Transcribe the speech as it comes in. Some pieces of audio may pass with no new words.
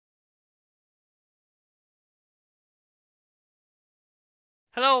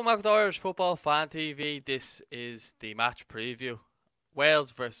Hello, welcome to Irish Football Fan TV. This is the match preview.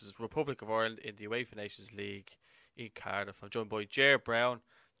 Wales versus Republic of Ireland in the Uefa Nations League in Cardiff. I'm joined by Gerard Brown.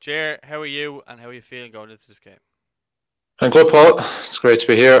 Gerard, how are you and how are you feeling going into this game? I'm good, Paul. It's great to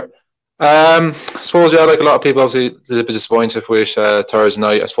be here. I suppose, yeah, like a lot of people, obviously, a little bit disappointed with Thursday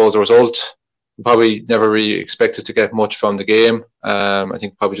night. I suppose the result, we probably never really expected to get much from the game. I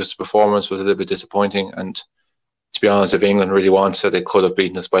think probably just the performance was a little bit disappointing. And to be honest, if England really wanted, they could have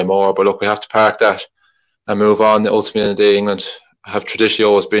beaten us by more. But look, we have to park that and move on. Ultimately, in the day, England have traditionally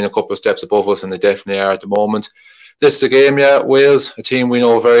always been a couple of steps above us, and they definitely are at the moment. This is the game, yeah. Wales, a team we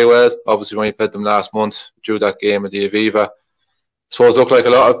know very well. Obviously, when we played them last month, drew that game at the Aviva. Suppose look like a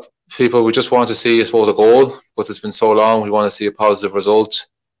lot of people we just want to see, I suppose, a goal because it's been so long. We want to see a positive result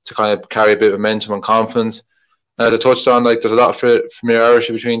to kind of carry a bit of momentum and confidence. And as I touched on, like there's a lot of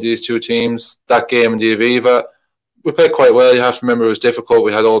familiarity between these two teams. That game in the Aviva, we played quite well. You have to remember it was difficult.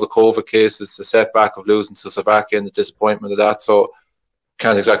 We had all the COVID cases, the setback of losing to Slovakia and the disappointment of that. So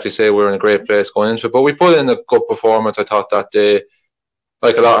can't exactly say we're in a great place going into it. But we put in a good performance, I thought, that day.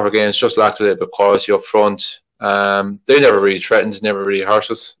 Like a lot of our games, just lacked a little bit of quality up front. They never really threatened, never really hurt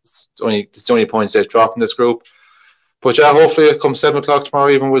us. It's the only points they've dropped in this group. But yeah, hopefully come 7 o'clock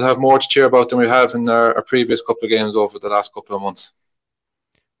tomorrow even we'll have more to cheer about than we have in our previous couple of games over the last couple of months.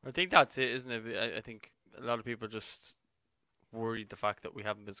 I think that's it, isn't it? I think a lot of people are just worried the fact that we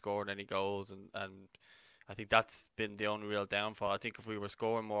haven't been scoring any goals, and I think that's been the only real downfall. I think if we were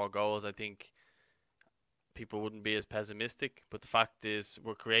scoring more goals, I think people wouldn't be as pessimistic. But the fact is,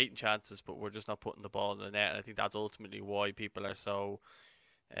 we're creating chances, but we're just not putting the ball in the net. And I think that's ultimately why people are so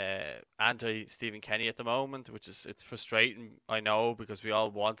anti Stephen Kenny at the moment, which is it's frustrating. I know because we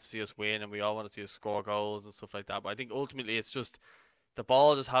all want to see us win and we all want to see us score goals and stuff like that. But I think ultimately it's just the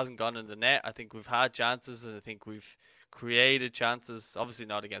ball just hasn't gone in the net. I think we've had chances and I think we've created chances. Obviously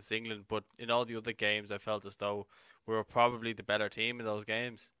not against England, but in all the other games, I felt as though we were probably the better team in those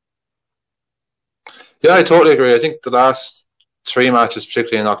games. Yeah, I totally agree. I think the last three matches,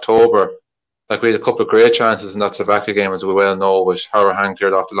 particularly in October, like we had a couple of great chances in that Slovakia game, as we well know, with Harahan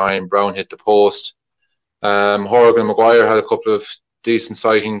cleared off the line, Brown hit the post. Horgan and Maguire had a couple of decent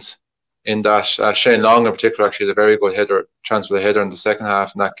sightings in that. Shane Long, in particular, actually had a very good header, chance for the header in the second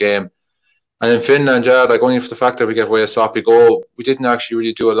half in that game. And in Finland, yeah, like only for the fact that we gave away a sloppy goal, we didn't actually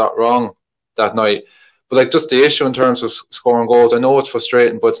really do a lot wrong that night. But like just the issue in terms of scoring goals, I know it's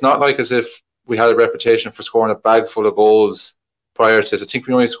frustrating, but it's not like as if we had a reputation for scoring a bag full of goals prior to this. I think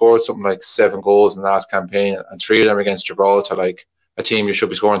we only scored something like 7 goals in the last campaign, and 3 of them against Gibraltar, like a team you should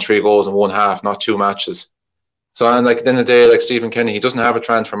be scoring 3 goals in one half, not two matches. So, and like at the end of the day, like Stephen Kenny, he doesn't have a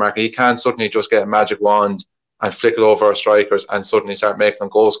transfer market. He can't suddenly just get a magic wand and flick it over our strikers and suddenly start making them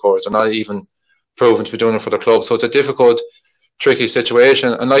goal scorers. They're not even proven to be doing it for the club. So it's a difficult, tricky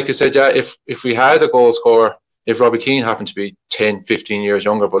situation. And like you said, yeah, if we had a goal scorer, if Robbie Keane happened to be 10, 15 years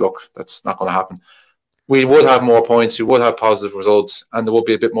younger, but look, that's not going to happen. We would have more points, we would have positive results, and there would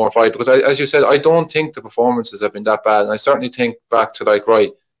be a bit more fight. Because, as you said, I don't think the performances have been that bad. And I certainly think back to, like,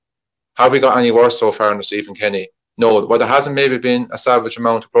 right, have we got any worse so far under Stephen Kenny? No. Well, there hasn't maybe been a savage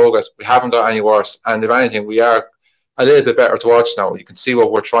amount of progress. We haven't got any worse. And if anything, we are a little bit better to watch now. You can see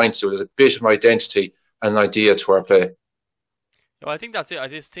what we're trying to do. There's a bit of identity and an idea to our play. I think that's it. I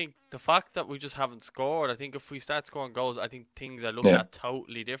just think the fact that we just haven't scored, I think if we start scoring goals, I think things are looked Yeah. at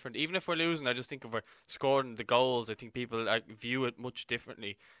totally different. Even if we're losing, I just think if we're scoring the goals, I think people like, view it much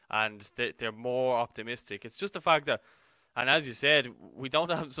differently and they're more optimistic. It's just the fact that, and as you said, we don't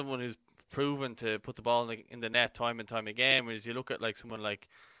have someone who's proven to put the ball in the net time and time again. Whereas you look at like someone like,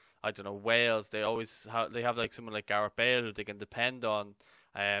 I don't know, Wales, they have like someone like Gareth Bale who they can depend on.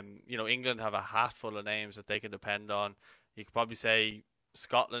 England have a hatful of names that they can depend on. You could probably say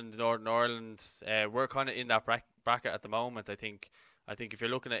Scotland, Northern Ireland. We're kind of in that bracket at the moment. I think. If you're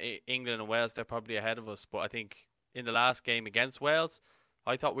looking at England and Wales, they're probably ahead of us. But I think in the last game against Wales,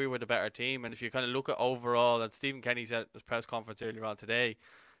 I thought we were the better team. And if you kind of look at overall, and Stephen Kenny said at his press conference earlier on today,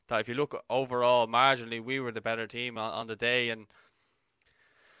 that if you look at overall, marginally, we were the better team on the day. And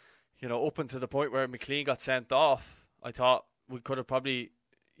up until the point where McLean got sent off, I thought we could have probably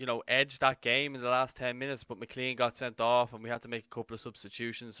edged that game in the last 10 minutes, but McLean got sent off and we had to make a couple of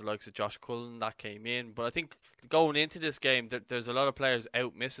substitutions, the likes of Josh Cullen that came in. But I think going into this game, there's a lot of players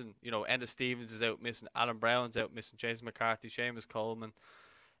out missing. Ennis Stevens is out missing, Alan Brown's out missing, James McCarthy, Seamus Coleman,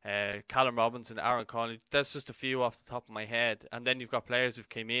 Callum Robinson, Aaron Connolly. That's just a few off the top of my head. And then you've got players who've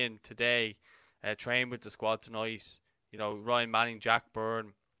came in today, trained with the squad tonight. Ryan Manning, Jack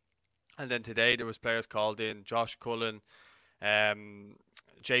Byrne. And then today there was players called in, Josh Cullen,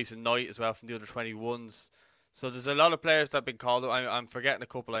 Jason Knight as well from the under 21s. So there's a lot of players that have been called up. I'm forgetting a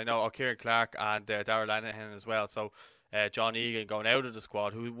couple I know. Kieran Clark and Darrell Lanahan as well. So John Egan going out of the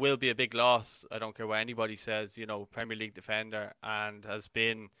squad, who will be a big loss. I don't care what anybody says. Premier League defender, and has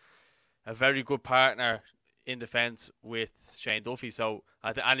been a very good partner in defence with Shane Duffy. So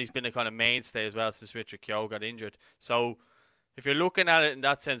and he's been a kind of mainstay as well since Richard Keogh got injured. So if you're looking at it in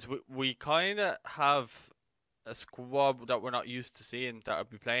that sense, we kind of have a squad that we're not used to seeing that will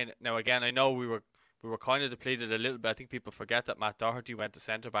be playing. Now again, I know we were kind of depleted a little bit. I think people forget that Matt Doherty went to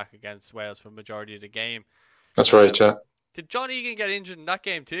centre back against Wales for the majority of the game. That's right, yeah. Did John Egan get injured in that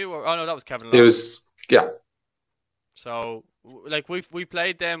game too? Oh no, that was Kevin Long. It was, yeah. So like we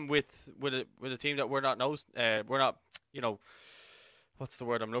played them with a team that we're not what's the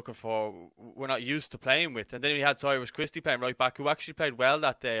word I'm looking for? We're not used to playing with. And then we had Cyrus Christie playing right back, who actually played well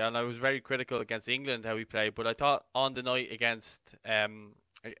that day. And I was very critical against England how he played, but I thought on the night against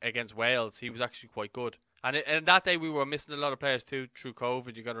Wales he was actually quite good. And that day we were missing a lot of players too through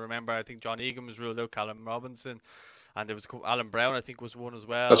COVID. You got to remember, I think John Egan was ruled out, Callum Robinson, and there was Alan Brown, I think, was one as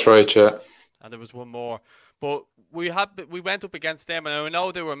well. That's right, yeah. And there was one more. But we went up against them, and I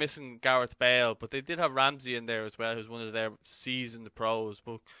know they were missing Gareth Bale, but they did have Ramsey in there as well, who's one of their seasoned pros.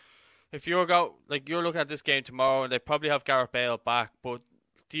 But if you're looking at this game tomorrow, and they probably have Gareth Bale back, but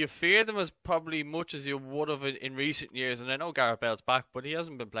do you fear them as probably much as you would have in recent years? And I know Gareth Bale's back, but he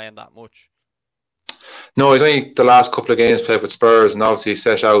hasn't been playing that much. No, he's only the last couple of games played with Spurs, and obviously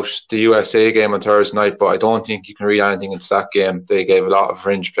set out the USA game on Thursday night, but I don't think you can read anything into that game. They gave a lot of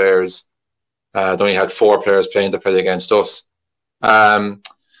fringe players. They only had 4 players playing that played against us. I've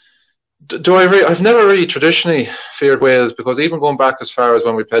never really traditionally feared Wales, because even going back as far as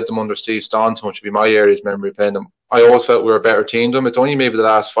when we played them under Steve Staunton, which would be my earliest memory playing them, I always felt we were a better team than them. It's only maybe the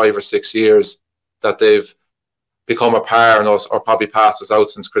last 5 or 6 years that they've become a par on us, or probably passed us out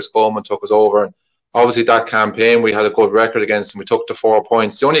since Chris Coleman took us over. And obviously that campaign we had a good record against them. We took the 4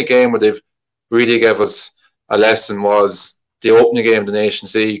 points. The only game where they've really gave us a lesson was the opening game of the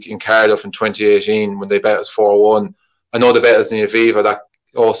Nations League in Cardiff in 2018 when they bet us 4-1. I know they bet us in the Aviva, that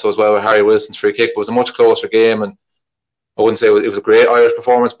also as well with Harry Wilson's free kick, but it was a much closer game, and I wouldn't say it was a great Irish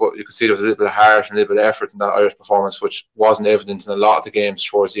performance, but you could see there was a little bit of heart and a little bit of effort in that Irish performance, which wasn't evident in a lot of the games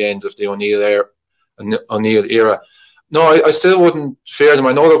towards the end of the O'Neill era. No, I still wouldn't fear them.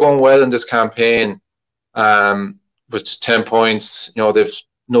 I know they're going well in this campaign with 10 points. They've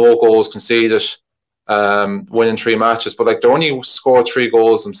no goals conceded, winning 3 matches, but they only scored 3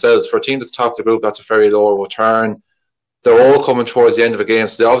 goals themselves. For a team that's top of the group, that's a very low return. They're all coming towards the end of a game,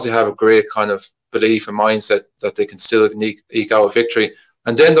 so they obviously have a great kind of belief and mindset that they can still eke out a victory.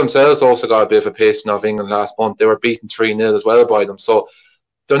 And then themselves also got a bit of a pacing of England last month. They were beaten 3-0 as well by them, so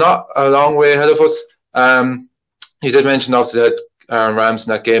they're not a long way ahead of us. You did mention obviously that Aaron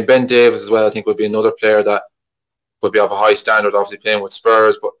Ramsey in that game. Ben Davies as well, I think, would be another player that would be of a high standard, obviously playing with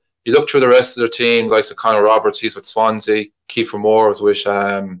Spurs. But you look through the rest of their team, like Conor Roberts, he's with Swansea. Kiefer Moore is with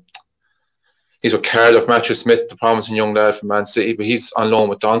he's with Cardiff. Matthew Smith, the promising young lad from Man City, but he's on loan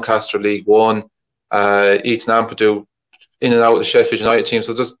with Doncaster League One. Ethan Ampadu in and out of the Sheffield United team.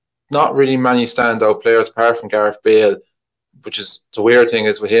 So there's not really many standout players apart from Gareth Bale, which is the weird thing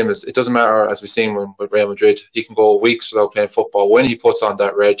is with him is it doesn't matter, as we've seen with Real Madrid, he can go weeks without playing football. When he puts on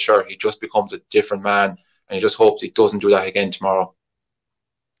that red shirt, he just becomes a different man, and you just hope he doesn't do that again tomorrow.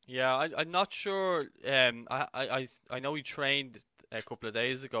 Yeah, I'm not sure. I know he trained a couple of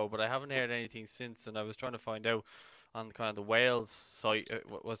days ago, but I haven't heard anything since, and I was trying to find out on kind of the Wales site,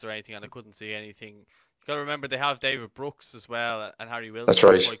 was there anything, and I couldn't see anything. You got to remember they have David Brooks as well, and Harry Wilson. That's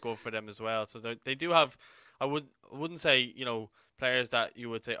right. Quite good for them as well. So they do have. I wouldn't say players that you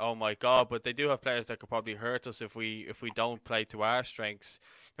would say, oh my god, but they do have players that could probably hurt us if we don't play to our strengths.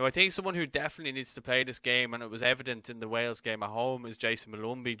 I think someone who definitely needs to play this game, and it was evident in the Wales game at home, is Jason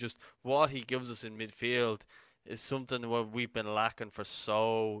Malumbi. Just what he gives us in midfield is something what we've been lacking for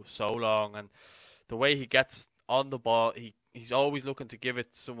so long, and the way he gets on the ball, he's always looking to give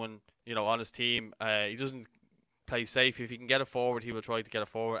it to someone on his team. He doesn't play safe. If he can get it forward, he will try to get it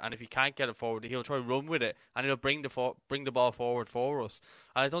forward, and if he can't get it forward, he'll try to run with it, and he'll bring the ball forward for us.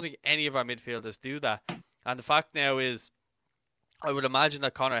 And I don't think any of our midfielders do that. And the fact now is, I would imagine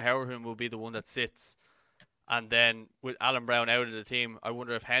that Conor Hourihane will be the one that sits, and then with Alan Brown out of the team, I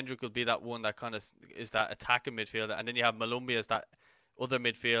wonder if Hendrick will be that one that kind of is that attacking midfielder, and then you have Malumbi as that other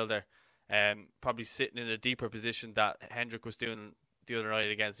midfielder, probably sitting in a deeper position that Hendrick was doing the other night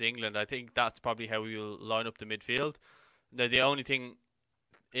against England. I think that's probably how we will line up the midfield. Now, the only thing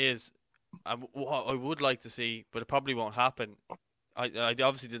is, what I would like to see, but it probably won't happen. I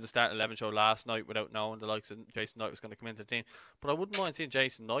obviously did the start 11 show last night without knowing the likes of Jason Knight was going to come into the team, but I wouldn't mind seeing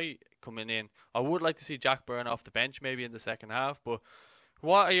Jason Knight coming in. I would like to see Jack Byrne off the bench maybe in the second half, but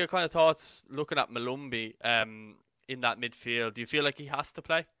what are your kind of thoughts looking at Malumbi in that midfield? Do you feel like he has to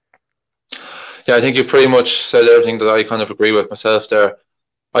play? Yeah, I think you pretty much said everything that I kind of agree with myself there.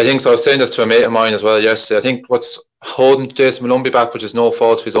 I think so. I was saying this to a mate of mine as well yesterday. I think what's holding Jason Malumbi back, which is no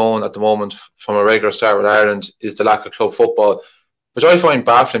fault of his own at the moment from a regular start with Ireland, is the lack of club football, which I find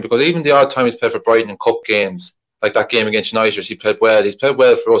baffling because even the odd time he's played for Brighton in cup games, like that game against United, he played well. He's played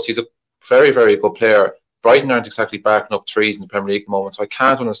well for us. He's a very, very good player. Brighton aren't exactly barking up trees in the Premier League at the moment, so I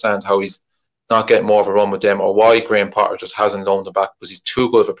can't understand how he's not getting more of a run with them, or why Graham Potter just hasn't loaned him back, because he's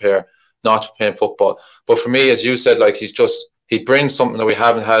too good of a player not to be playing football. But for me, as you said, like he brings something that we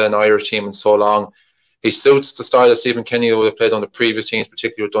haven't had in an Irish team in so long. He suits the style of Stephen Kenny would have played on the previous teams,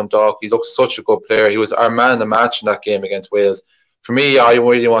 particularly with Dundalk. He looks such a good player. He was our man in the match in that game against Wales. For me, I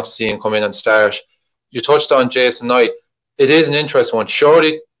really want to see him come in and start. You touched on Jason Knight. It is an interesting one.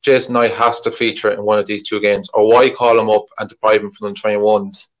 Surely Jason Knight has to feature in one of these two games, or why call him up and deprive him from the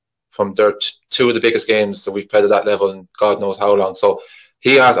 21s from their two of the biggest games that we've played at that level in God knows how long. So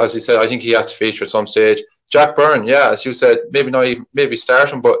he has, as you said, I think he has to feature at some stage. Jack Byrne, yeah, as you said, maybe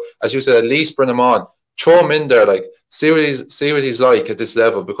start him, but as you said, at least bring him on. Throw him in there, like see what he's like at this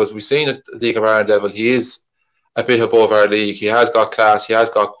level, because we've seen at the League of Ireland level he is a bit above our league. He has got class, he has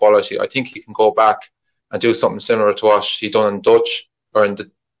got quality. I think he can go back and do something similar to what he done in Dutch, or in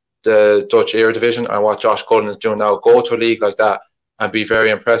the Dutch Eredivisie, and what Josh Cullen is doing now. Go to a league like that and be very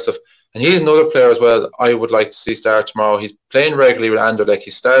impressive. And he's another player as well I would like to see start tomorrow. He's playing regularly with Anderlecht. He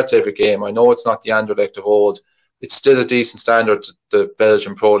starts every game. I know it's not the Anderlecht of old. It's still a decent standard, the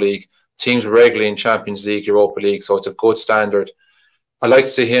Belgian Pro League. Teams regularly in Champions League, Europa League, so it's a good standard. I'd like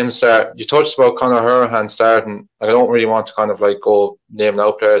to see him start. You touched about Conor Hourihane starting. I don't really want to kind of like go naming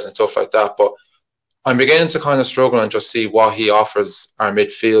out players and stuff like that, but I'm beginning to kind of struggle and just see what he offers our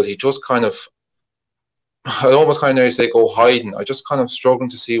midfield. He just kind of, I almost kind of say go hiding. I just kind of struggling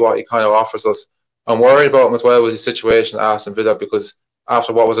to see what he kind of offers us. I'm worried about him as well with his situation at Aston Villa, because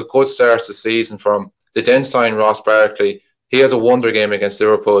after what was a good start to the season from, they then signed Ross Barkley. He has a wonder game against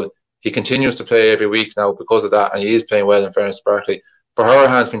Liverpool. He continues to play every week now because of that, and he is playing well in fairness to Barkley. But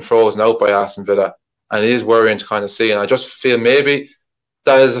Hourihane's been frozen out by Aston Villa, and it is worrying to kind of see. And I just feel maybe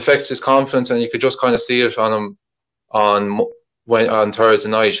that has affected his confidence, and you could just kind of see it on him on Thursday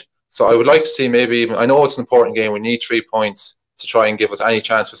night. So I would like to see maybe even, I know it's an important game, we need 3 points to try and give us any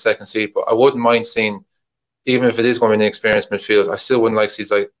chance for second seed, but I wouldn't mind seeing, even if it is going to be an experienced midfield, I still wouldn't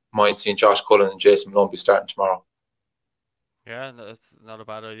mind seeing Josh Cullen and Jason Malumbi starting tomorrow. Yeah, that's not a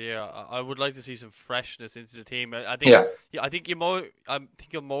bad idea. I would like to see some freshness into the team. I think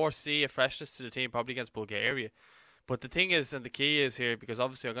you'll more see a freshness to the team probably against Bulgaria. But the thing is, and the key is here, because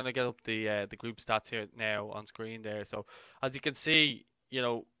obviously I'm going to get up the group stats here now on screen there. So as you can see,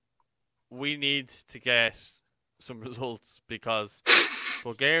 we need to get some results, because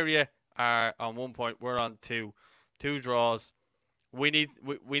Bulgaria are on 1 point, we're on two draws. We need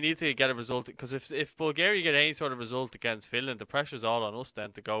to get a result, because if Bulgaria get any sort of result against Finland, the pressure's all on us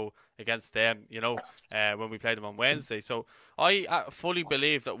then to go against them, when we play them on Wednesday. So I fully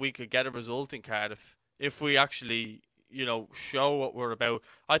believe that we could get a result in Cardiff if we actually, show what we're about.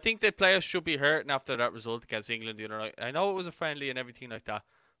 I think the players should be hurting after that result against England the other night. I know it was a friendly and everything like that,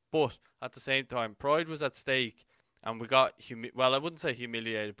 but at the same time, pride was at stake, and we got I wouldn't say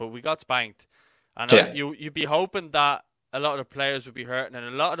humiliated, but we got spanked. And you'd be hoping that a lot of the players would be hurting, and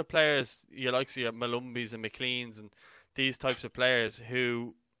a lot of the players, you like see Malumbis and McLeans and these types of players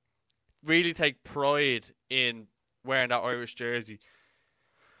who really take pride in wearing that Irish jersey.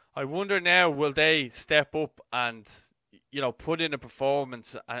 I wonder now, will they step up and put in a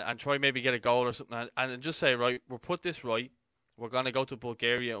performance and try maybe get a goal or something, and just say, right, we'll put this right, we're going to go to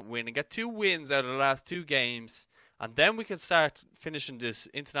Bulgaria and win and get 2 wins out of the last 2 games, and then we can start finishing this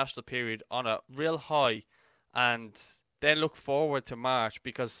international period on a real high, and then look forward to March,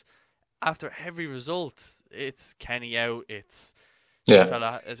 because after every result, it's Kenny out, this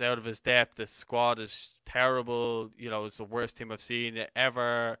fella is out of his depth, the squad is terrible, it's the worst team I've seen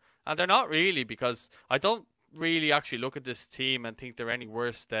ever. And they're not really, because I don't really actually look at this team and think they're any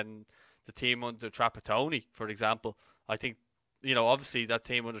worse than the team under Trapattoni, for example. I think, obviously that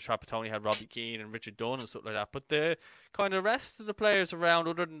team under Trapattoni had Robbie Keane and Richard Dunn and stuff like that, but the kind of rest of the players around,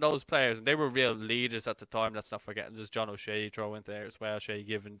 other than those players, and they were real leaders at the time, let's not forget, there's John O'Shea throw in there as well, Shea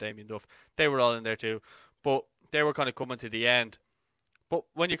Given, Damien Duff, they were all in there too, but they were kind of coming to the end. But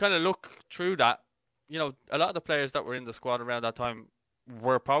when you kind of look through that, a lot of the players that were in the squad around that time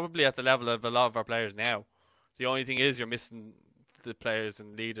were probably at the level of a lot of our players now. The only thing is you're missing the players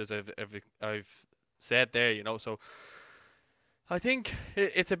and leaders I've said there, so I think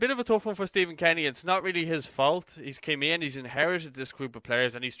it's a bit of a tough one for Stephen Kenny. It's not really his fault. He's came in, he's inherited this group of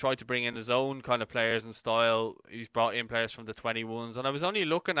players, and he's tried to bring in his own kind of players and style. He's brought in players from the 21s, and I was only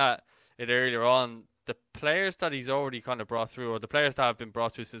looking at it earlier on. The players that he's already kind of brought through, or the players that have been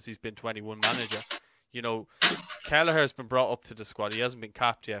brought through since he's been 21 manager. You know, Kelleher's been brought up to the squad. He hasn't been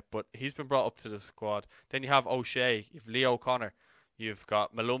capped yet, but he's been brought up to the squad. Then you have O'Shea, you've Leo O'Connor, you've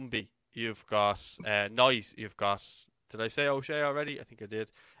got Malumbi, you've got Knight, you've got... Did I say O'Shea already? I think I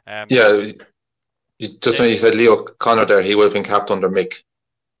did. Yeah, just when you said Leo Connor there, he would have been capped under Mick.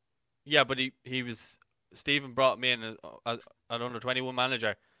 Yeah, but he was... Stephen brought me in as an under-21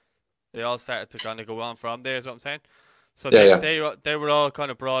 manager. They all started to kind of go on from there, is what I'm saying. So they were all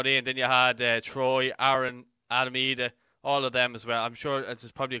kind of brought in. Then you had Troy, Aaron, Adamida, all of them as well. I'm sure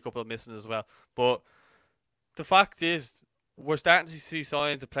there's probably a couple of missing as well. But the fact is, we're starting to see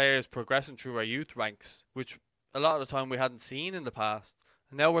signs of players progressing through our youth ranks, which a lot of the time we hadn't seen in the past.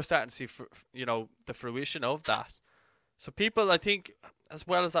 And now we're starting to see, the fruition of that. So people, I think, as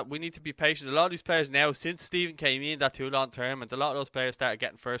well as that, we need to be patient. A lot of these players now, since Stephen came in that Toulon tournament, a lot of those players started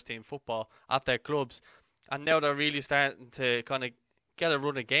getting first-team football at their clubs. And now they're really starting to kind of get a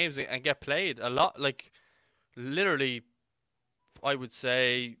run of games and get played. A lot, like, literally, I would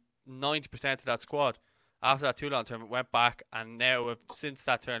say 90% of that squad after that Toulon tournament went back, and now, since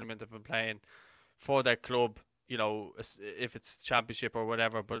that tournament, have been playing for their club, if it's championship or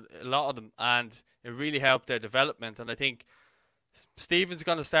whatever, but a lot of them, and it really helped their development. And I think Stephen's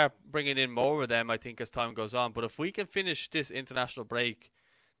going to start bringing in more of them, I think, as time goes on. But if we can finish this international break,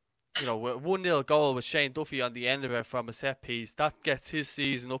 with a 1-0 goal with Shane Duffy on the end of it from a set piece, that gets his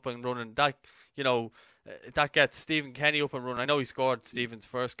season up and running. That, that gets Stephen Kenny up and running. I know he scored Stephen's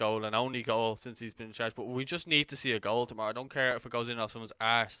first goal and only goal since he's been in charge, but we just need to see a goal tomorrow. I don't care if it goes in on someone's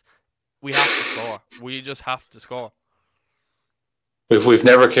arse. We have to score. We just have to score. We've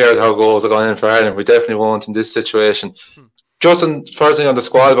never cared how goals are going in for Ireland. We definitely won't in this situation. Just first thing on the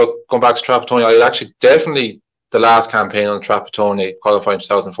squad, about going back to Trapattoni, I actually definitely the last campaign on Trapattoni qualifying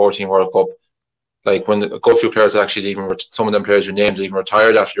 2014 World Cup, like when a good few players actually even some of them players who named even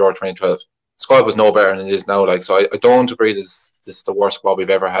retired after Euro 2012. The squad was no better than it is now. Like, so I don't agree this is the worst squad we've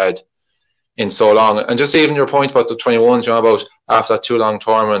ever had in so long. And just even your point about the 21s, about after that Toulon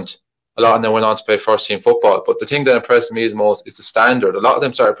tournament, a lot of them went on to play first team football. But the thing that impressed me the most is the standard. A lot of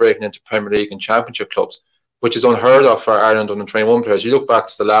them started breaking into Premier League and Championship clubs, which is unheard of for Ireland under 21 players. You look back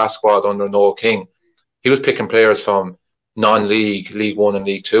to the last squad under Noel King, he was picking players from non-league, League One and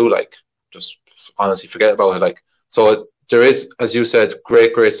League Two. Like, just honestly forget about it. Like, so there is, as you said,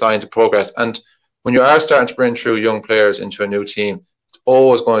 great signs of progress. And when you are starting to bring through young players into a new team, it's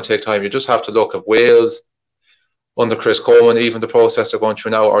always going to take time. You just have to look at Wales under Chris Coleman, even the process they're going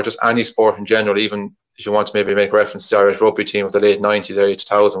through now, or just any sport in general, even if you want to maybe make reference to the Irish rugby team of the late 90s, early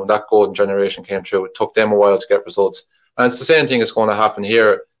 2000s, when that golden generation came through, it took them a while to get results. And it's the same thing that's going to happen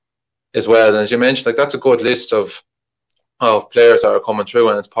here as well. And as you mentioned, like, that's a good list of players that are coming through,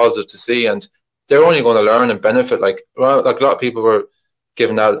 and it's positive to see. And they're only going to learn and benefit. Like a lot of people were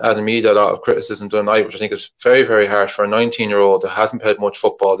giving Adam Mead a lot of criticism the night, which I think is very, very harsh for a 19-year-old that hasn't played much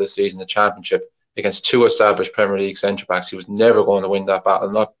football this season, the Championship, against two established Premier League centre-backs. He was never going to win that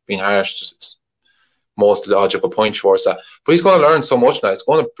battle. Not being harsh, just it's most logical point towards that. But he's going to learn so much now. It's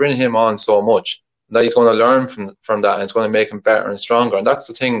going to bring him on so much that he's going to learn from that, and it's going to make him better and stronger. And that's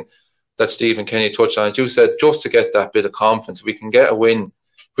the thing that Stephen Kenny touched on. As you said, just to get that bit of confidence, if we can get a win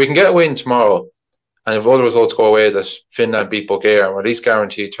tomorrow, and if other results go away, that Finland beat Bulgaria and we're at least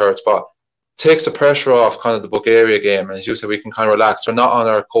guaranteed third spot, takes the pressure off kind of the Bulgaria game. And as you said, we can kind of relax. They're not on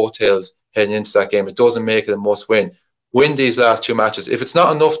our coattails heading into that game. It doesn't make it a must win. Win these last two matches. If it's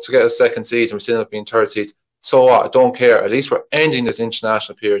not enough to get a second seed and we still end up being third seed, so what? I don't care. At least we're ending this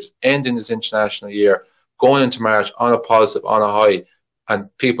international period, ending this international year, going into March on a positive, on a high,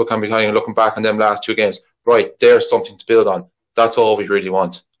 and people can be kind of looking back on them last two games. Right, there's something to build on. That's all we really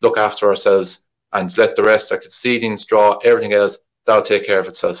want. Look after ourselves and let the rest, like seedings, draw, everything else, that'll take care of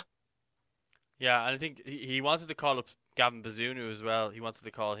itself. Yeah, and I think he wanted to call up Gavin Bazunu as well. He wanted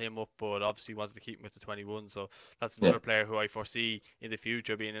to call him up, but obviously wanted to keep him with the 21. So that's another player who I foresee in the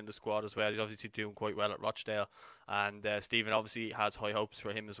future being in the squad as well. He's obviously doing quite well at Rochdale, and Stephen obviously has high hopes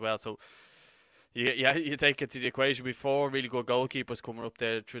for him as well. So you take it to the equation. With four really good goalkeepers coming up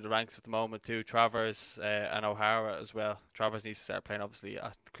there through the ranks at the moment too. Travers and O'Hara as well. Travers needs to start playing obviously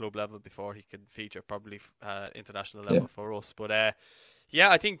at the club level before he can feature probably international level for us. But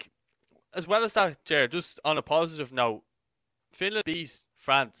I think as well as that, Gerard, just on a positive note, Finland beat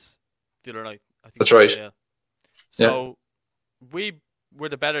France the other night. I think that's right. So we we're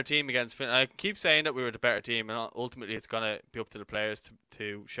the better team against Finland. I keep saying that we were the better team, and ultimately it's going to be up to the players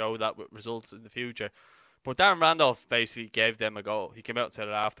to show that with results in the future. But Darren Randolph basically gave them a goal. He came out and said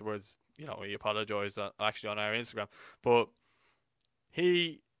it afterwards. You know, he apologised actually on our Instagram. But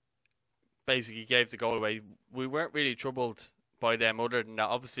he basically gave the goal away. We weren't really troubled by them other than that.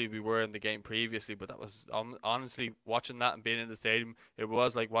 Obviously, we were in the game previously, but that was honestly, watching that and being in the stadium, it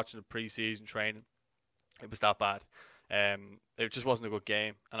was like watching the pre-season training. It was that bad. It just wasn't a good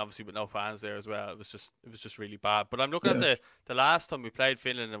game, and obviously with no fans there as well, it was just really bad. But I'm looking at the last time we played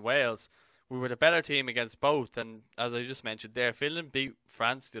Finland and Wales, we were the better team against both, and as I just mentioned there, Finland beat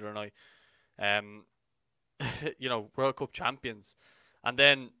France the other night. You know, World Cup champions, and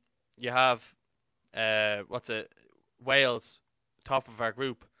then you have Wales, top of our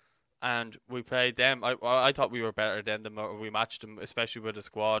group, and we played them. I thought we were better than them, or we matched them, especially with the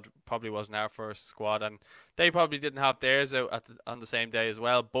squad. Probably wasn't our first squad, and they probably didn't have theirs out on the same day as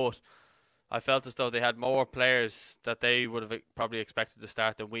well. But I felt as though they had more players that they would have probably expected to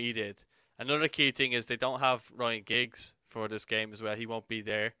start than we did. Another key thing is they don't have Ryan Giggs for this game as well. He won't be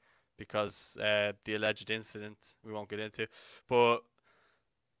there because the alleged incident we won't get into. But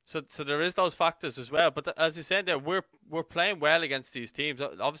so there is those factors as well. But as you said there, we're playing well against these teams.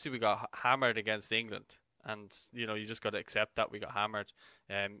 Obviously, we got hammered against England, and you know, you just got to accept that we got hammered.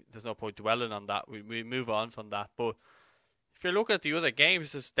 There's no point dwelling on that. We move on from that. But if you're looking at the other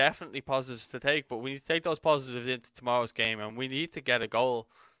games, there's definitely positives to take. But we need to take those positives into tomorrow's game, and we need to get a goal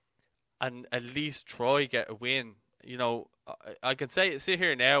and at least try get a win. You know, I can sit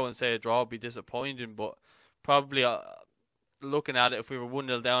here now and say a draw would be disappointing, but probably looking at it, if we were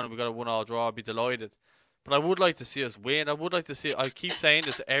 1-0 down and we got a 1-1 draw, I'd be delighted. But I would like to see us win. I would like to see. I keep saying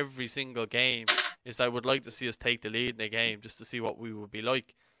this every single game. Is I would like to see us take the lead in a game just to see what we would be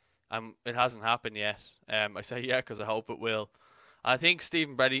like. It hasn't happened yet. I say yeah because I hope it will. I think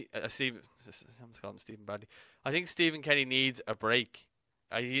Stephen Kenny needs a break.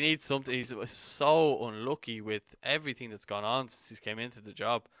 He needs something. He's so unlucky with everything that's gone on since he came into the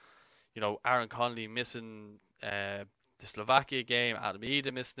job. You know, Aaron Connolly missing the Slovakia game, Adam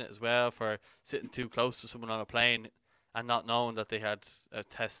Ida missing it as well for sitting too close to someone on a plane and not knowing that they had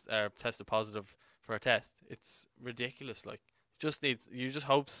tested positive for a test. It's ridiculous. Like, you just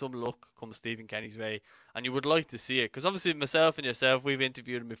hope some luck comes Stephen Kenny's way, and you would like to see it because obviously myself and yourself, we've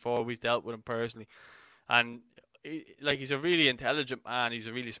interviewed him before, we've dealt with him personally, and he's a really intelligent man, he's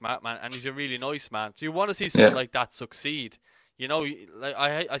a really smart man, and he's a really nice man. So you want to see someone like that succeed. You know, like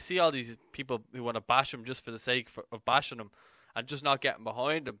I see all these people who want to bash him just for the sake of bashing him and just not getting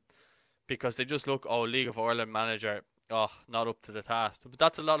behind him because they just look, League of Ireland manager, not up to the task. But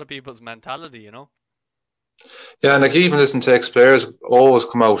that's a lot of people's mentality, you know. Yeah, and like even listen to ex-players always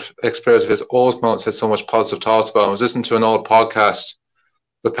come out, ex-players of his always come out and said so much positive thoughts about him. I was listening to an old podcast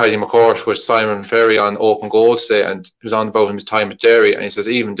with Paddy McCourt with Simon Ferry on Open Goal today, and he was on about his time at Derry, and he says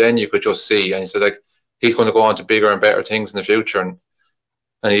even then you could just see, and he said like he's going to go on to bigger and better things in the future, and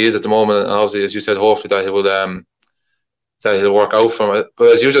he is at the moment, and obviously as you said, hopefully that he will that he'll work out from it. But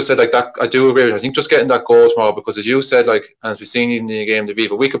as you just said, like that, I do agree with you. I think just getting that goal tomorrow, because as you said, like as we've seen in the game, the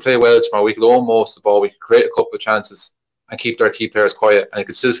Viva, we could play well tomorrow. We could own most of the ball. We could create a couple of chances and keep their key players quiet, and it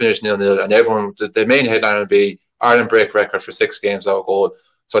could still finish 0-0. And everyone, the main headline would be Ireland break record for 6 games without a goal.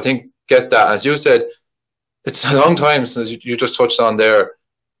 So I think get that. As you said, it's a long time since you just touched on there,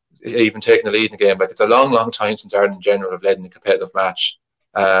 even taking the lead in the game. Like it's a long, long time since Ireland in general have led in a competitive match.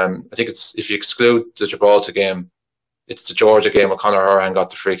 I think it's, if you exclude the Gibraltar game, it's the Georgia game where Conor Horan got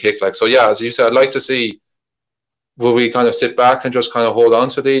the free kick. Like, so yeah, as you said, I'd like to see, will we kind of sit back and just kind of hold on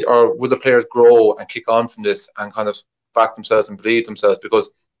to the lead, or will the players grow and kick on from this and kind of back themselves and believe themselves?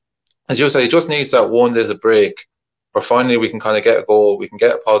 Because as you say, it just needs that one little break where finally we can kind of get a goal, we can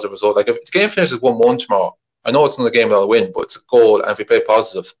get a positive result. Like if the game finishes 1-1 tomorrow, I know it's not a game we'll win, but it's a goal, and if we play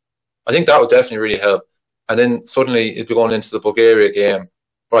positive, I think that would definitely really help. And then suddenly it'd be going into the Bulgaria game.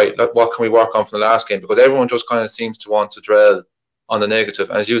 Right, what can we work on from the last game? Because everyone just kind of seems to want to dwell on the negative.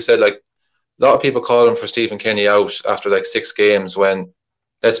 And as you said, like a lot of people calling for Stephen Kenny out after like 6 games when,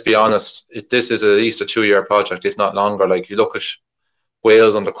 let's be honest, this is at least a 2-year project, if not longer. Like you look at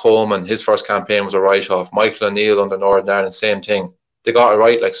Wales under Coleman, his first campaign was a write-off. Michael O'Neill under Northern Ireland, same thing. They got it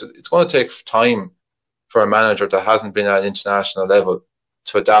right. Like, so it's going to take time for a manager that hasn't been at an international level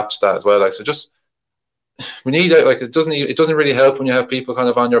to adapt to that as well. Like, so just, we need it. Like it doesn't really help when you have people kind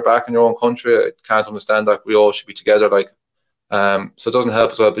of on your back in your own country. I can't understand that. We all should be together. Like, so it doesn't help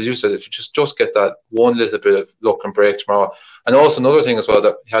as well. But as you said, if you just get that one little bit of luck and break tomorrow, and also another thing as well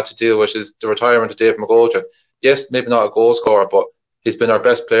that you had to deal with is the retirement of Dave McGoldrick. Yes, maybe not a goal scorer, but he's been our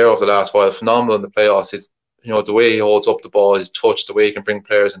best player over the last while. Phenomenal in the playoffs. the way he holds up the ball, his touch, the way he can bring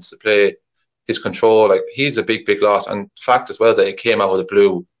players into the play, his control, like he's a big, big loss. And the fact as well that it came out of the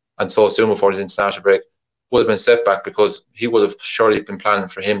blue and so soon before the international break would have been setback, because he would have surely been planning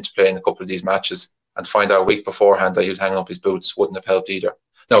for him to play in a couple of these matches, and to find out a week beforehand that he was hanging up his boots wouldn't have helped either.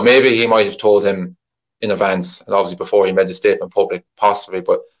 Now, maybe he might have told him in advance, and obviously before he made the statement public, possibly,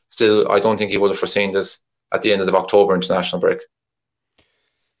 but still, I don't think he would have foreseen this at the end of the October international break.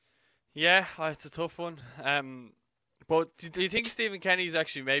 Yeah, it's a tough one. But do you think Stephen Kenny's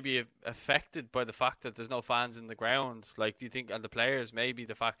actually maybe affected by the fact that there's no fans in the ground? Like, do you think, and the players, maybe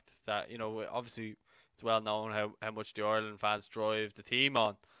the fact that, obviously it's well known how much the Ireland fans drive the team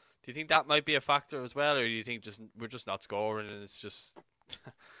on. Do you think that might be a factor as well, or do you think we're just not scoring and it's just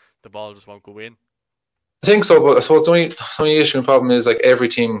the ball just won't go in? I think so, but I suppose the only issue and problem is, like, every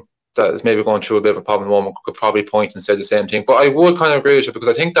team that is maybe going through a bit of a problem at the moment could probably point and say the same thing. But I would kind of agree with you, because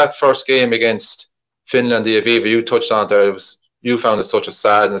I think that first game against Finland, the Aviva, you touched on there, you found it such a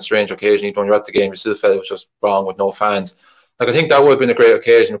sad and strange occasion. Even when you're at the game, you still felt it was just wrong with no fans. Like, I think that would have been a great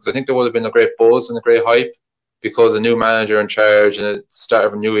occasion, because I think there would have been a great buzz and a great hype, because a new manager in charge and the start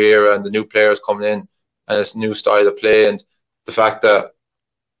of a new era and the new players coming in and this new style of play, and the fact that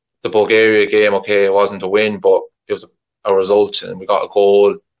the Bulgaria game, okay, it wasn't a win, but it was a result and we got a goal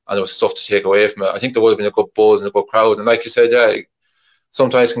and there was stuff to take away from it. I think there would have been a good buzz and a good crowd. And like you said, yeah,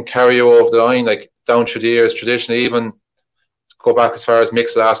 sometimes can carry you over the line, like down through the years, traditionally, even go back as far as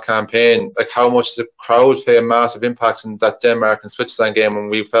Mick's last campaign, like how much the crowd play a massive impact in that Denmark and Switzerland game when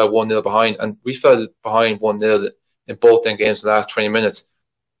we fell 1-0 behind, and we fell behind 1-0 in both them games in the last 20 minutes.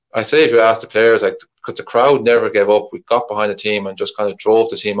 I say, if you ask the players, like, because the crowd never gave up, we got behind the team and just kind of drove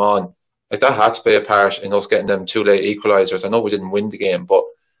the team on. Like, that had to play a part in us getting them 2 late equalisers. I know we didn't win the game, but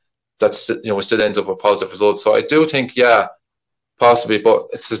that's, we still ends up with positive results. So I do think, yeah, possibly, but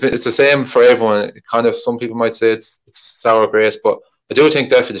it's the same for everyone. It kind of, some people might say it's sour grapes, but I do think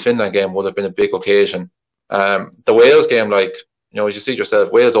definitely the Finland game would have been a big occasion. The Wales game, like, as you see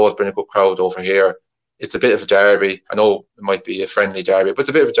yourself, Wales always bring a good crowd over here. It's a bit of a derby. I know it might be a friendly derby, but it's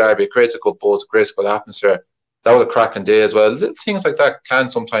a bit of a derby. It creates a good buzz, it creates a good atmosphere. That was a cracking day as well. Things like that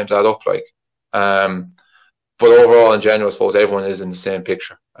can sometimes add up, like. But overall, in general, I suppose everyone is in the same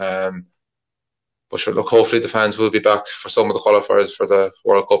picture. But sure, look, hopefully the fans will be back for some of the qualifiers for the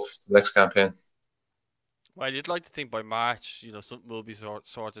World Cup, the next campaign. Well, you'd like to think by March, something will be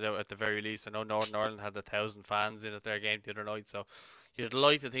sorted out at the very least. I know Northern Ireland had 1,000 fans in at their game the other night, so you'd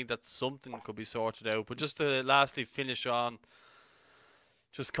like to think that something could be sorted out. But just to lastly finish on,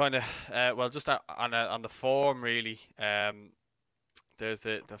 just kind of, just on the form, really. There's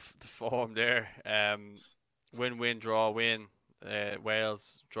the form there. Win-win, draw-win.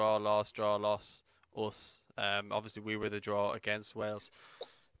 Wales, draw-loss, draw-loss. Us. Obviously, we were the draw against Wales.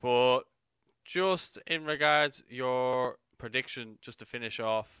 But just in regards your prediction, just to finish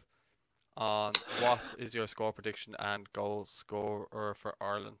off, on what is your score prediction and goal scorer for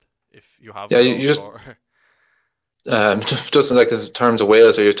Ireland, if you have a goal scorer? Just like in terms of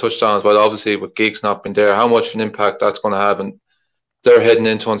Wales, or you touched on as well, obviously with Geeks not being there, how much of an impact that's going to have, and they're heading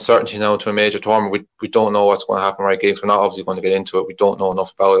into uncertainty now to a major tournament. We don't know what's going to happen, right, Geeks? We're not obviously going to get into it. We don't know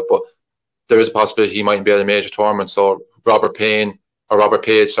enough about it, but there is a possibility he mightn't be at a major tournament. So Robert Page,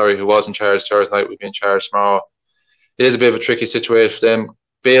 who was in charge Thursday night, will be in charge tomorrow. It is a bit of a tricky situation for them.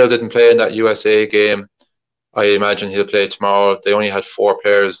 Bale didn't play in that USA game. I imagine he'll play tomorrow. They only had 4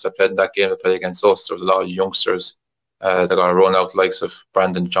 players that played in that game that played against us. There was a lot of youngsters that got a run out, the likes of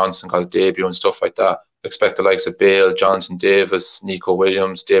Brandon Johnson got a debut and stuff like that. Expect the likes of Bale, Jonathan Davis, Nico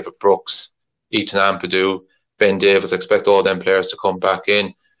Williams, David Brooks, Ethan Ampadu, Ben Davis. Expect all them players to come back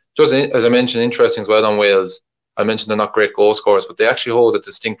in. Just as I mentioned, interesting as well on Wales, I mentioned they're not great goal scorers, but they actually hold a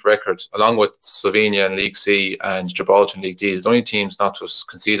distinct record, along with Slovenia in League C and Gibraltar in League D. The only teams not to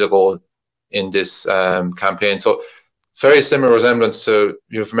concede a goal in this campaign. So very similar resemblance to,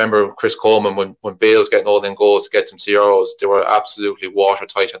 you remember Chris Coleman when Bale was getting all them goals to get them to Euros, they were absolutely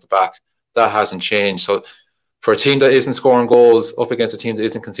watertight at the back. That hasn't changed. So for a team that isn't scoring goals up against a team that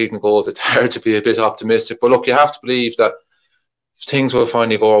isn't conceding goals, it's hard to be a bit optimistic. But look, you have to believe that things will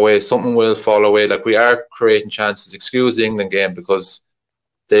finally go away. Something will fall away. Like, we are creating chances. Excuse the England game, because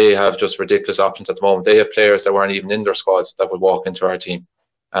they have just ridiculous options at the moment. They have players that weren't even in their squads that would walk into our team.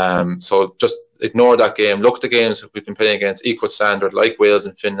 So just ignore that game. Look at the games we've been playing against equal standard, like Wales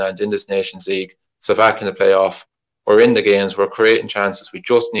and Finland in this Nations League, Slovakia in the playoff. We're in the games. We're creating chances. We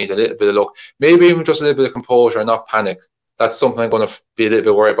just need a little bit of luck. Maybe even just a little bit of composure and not panic. That's something I'm going to be a little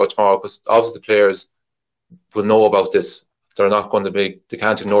bit worried about tomorrow, because obviously the players will know about this. They're not going to be, they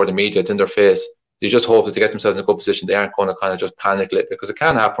can't ignore the media. It's in their face. You just hope that they get themselves in a good position. They aren't going to kind of just panic a little bit, because it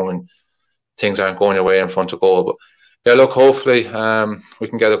can happen when things aren't going your way in front of goal. But yeah, look, hopefully we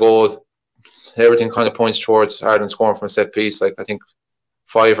can get a goal. Everything kind of points towards Ireland scoring from a set piece. Like I think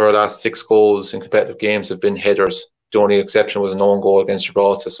 5 of our last 6 goals in competitive games have been headers. The only exception was an own goal against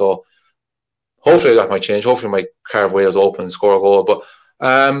Gibraltar. So hopefully that might change. Hopefully we might carve Wales open and score a goal. But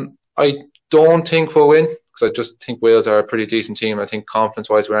I don't think we'll win because I just think Wales are a pretty decent team. I think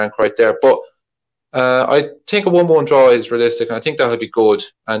confidence-wise we aren't quite there. But I think a 1-1 draw is realistic, and I think that would be good.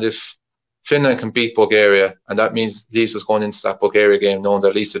 And if Finland can beat Bulgaria, and that means leaves us going into that Bulgaria game knowing that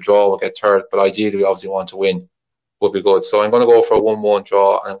at least a draw will get third, but ideally we obviously want to win, would be good. So I'm going to go for a 1-1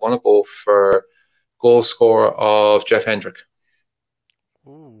 draw, and I'm going to go for goal score of Jeff Hendrick.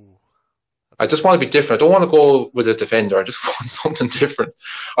 Ooh. I just want to be different. I don't want to go with a defender. I just want something different.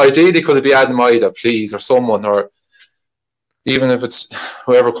 Ideally, could it be Adam Maida, please, or someone, or even if it's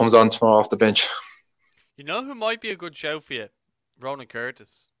whoever comes on tomorrow off the bench. You know who might be a good shout for you? Ronan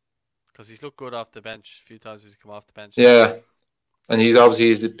Curtis. Because he's looked good off the bench a few times he's come off the bench. Yeah, and he's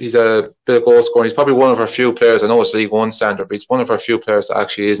obviously he's a bit of goal scoring. He's probably one of our few players. I know it's League One standard, but he's one of our few players that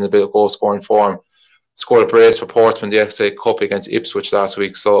actually is in a bit of goal scoring form. Scored a brace for Portsmouth in the FA Cup against Ipswich last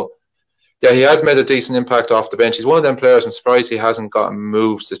week. So yeah, he has made a decent impact off the bench. He's one of them players. I'm surprised he hasn't gotten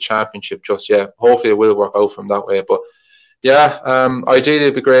moved to the Championship just yet. Hopefully it will work out for him that way. But yeah, ideally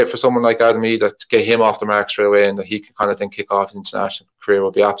it'd be great for someone like Adam Ida to get him off the mark straight away and that he can kind of then kick off his international career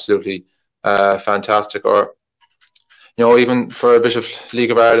would be absolutely fantastic. Or, you know, even for a bit of League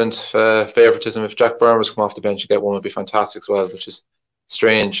of Ireland favouritism, if Jack Byrne was come off the bench and get one would be fantastic as well, which is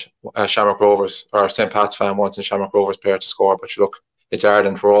strange. Shamrock Rovers or St. Pat's fan wanting Shamrock Rovers player to score, but look, it's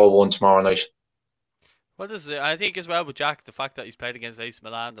Ireland. We're all one tomorrow night. Well, this is it. I think as well with Jack, the fact that he's played against AC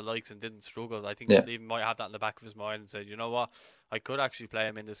Milan, the likes, and didn't struggle, I think Stephen might have that in the back of his mind and said, you know what, I could actually play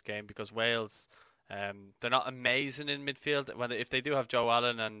him in this game because Wales, they're not amazing in midfield. If they do have Joe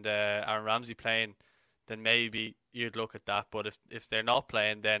Allen and Aaron Ramsey playing, then maybe you'd look at that. But if they're not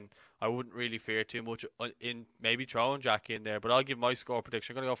playing, then I wouldn't really fear too much in maybe throwing Jack in there. But I'll give my score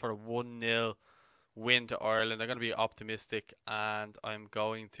prediction. I'm going to go for a 1-0 win to Ireland. I'm going to be optimistic, and I'm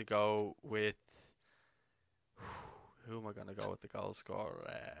going to go with... Who am I going to go with the goal scorer?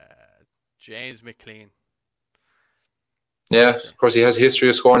 James McLean. Yeah, of course he has a history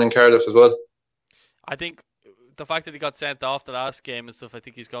of scoring in Cardiff as well. I think the fact that he got sent off the last game and stuff, I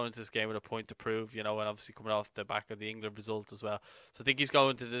think he's going into this game with a point to prove, you know, and obviously coming off the back of the England result as well. So I think he's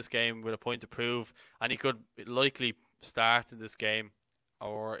going to this game with a point to prove, and he could likely start in this game.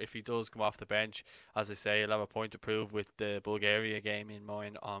 Or if he does come off the bench, as I say, he'll have a point to prove with the Bulgaria game in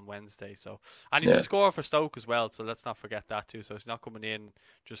mind on Wednesday. So, and he's been scoring for Stoke as well, so let's not forget that too. So he's not coming in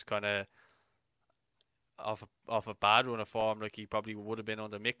just kind of off a bad run of form like he probably would have been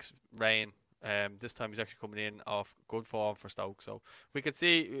under Mick's reign. This time he's actually coming in off good form for Stoke. So we'll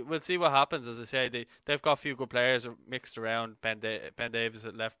see what happens. As I say, they've got a few good players mixed around. Ben Davies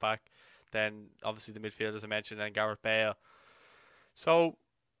at left back, then obviously the midfield as I mentioned, and Gareth Bale. So,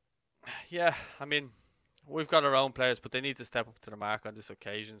 yeah, I mean, we've got our own players, but they need to step up to the mark on this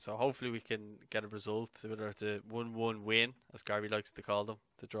occasion. So hopefully we can get a result, whether it's a 1-1 win, as Garvey likes to call them,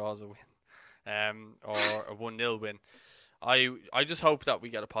 the draws a win, or a 1-0 win. I just hope that we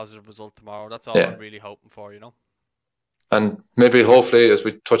get a positive result tomorrow. That's all I'm really hoping for, you know. And maybe, hopefully, as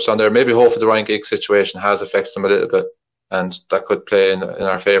we touched on there, hopefully the Ryan Giggs situation has affected them a little bit, and that could play in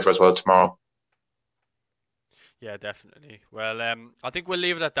our favour as well tomorrow. Yeah, definitely. Well, I think we'll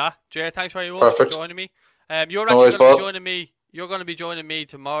leave it at that. Jay, thanks very much for joining me. You're actually going to be joining me. You're going to be joining me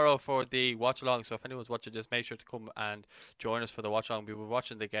tomorrow for the watch along. So if anyone's watching this, make sure to come and join us for the watch along. We'll be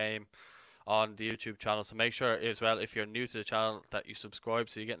watching the game on the YouTube channel. So make sure as well, if you're new to the channel, that you subscribe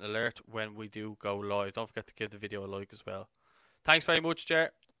so you get an alert when we do go live. Don't forget to give the video a like as well. Thanks very much, Ger.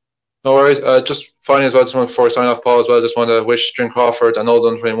 No worries. Just finally as well, just before I sign off, Paul, as well, just want to wish String Crawford and all the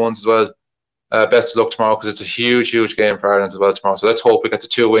under-21s as well best of luck tomorrow, because it's a huge game for Ireland as well tomorrow. So let's hope we get the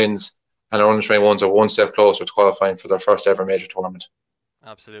 2 wins and our under-21s are one step closer to qualifying for their first ever major tournament.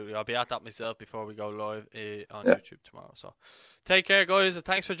 Absolutely. I'll be at that myself before we go live on YouTube tomorrow. So take care, guys, and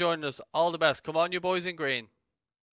thanks for joining us. All the best. Come on, you boys in green.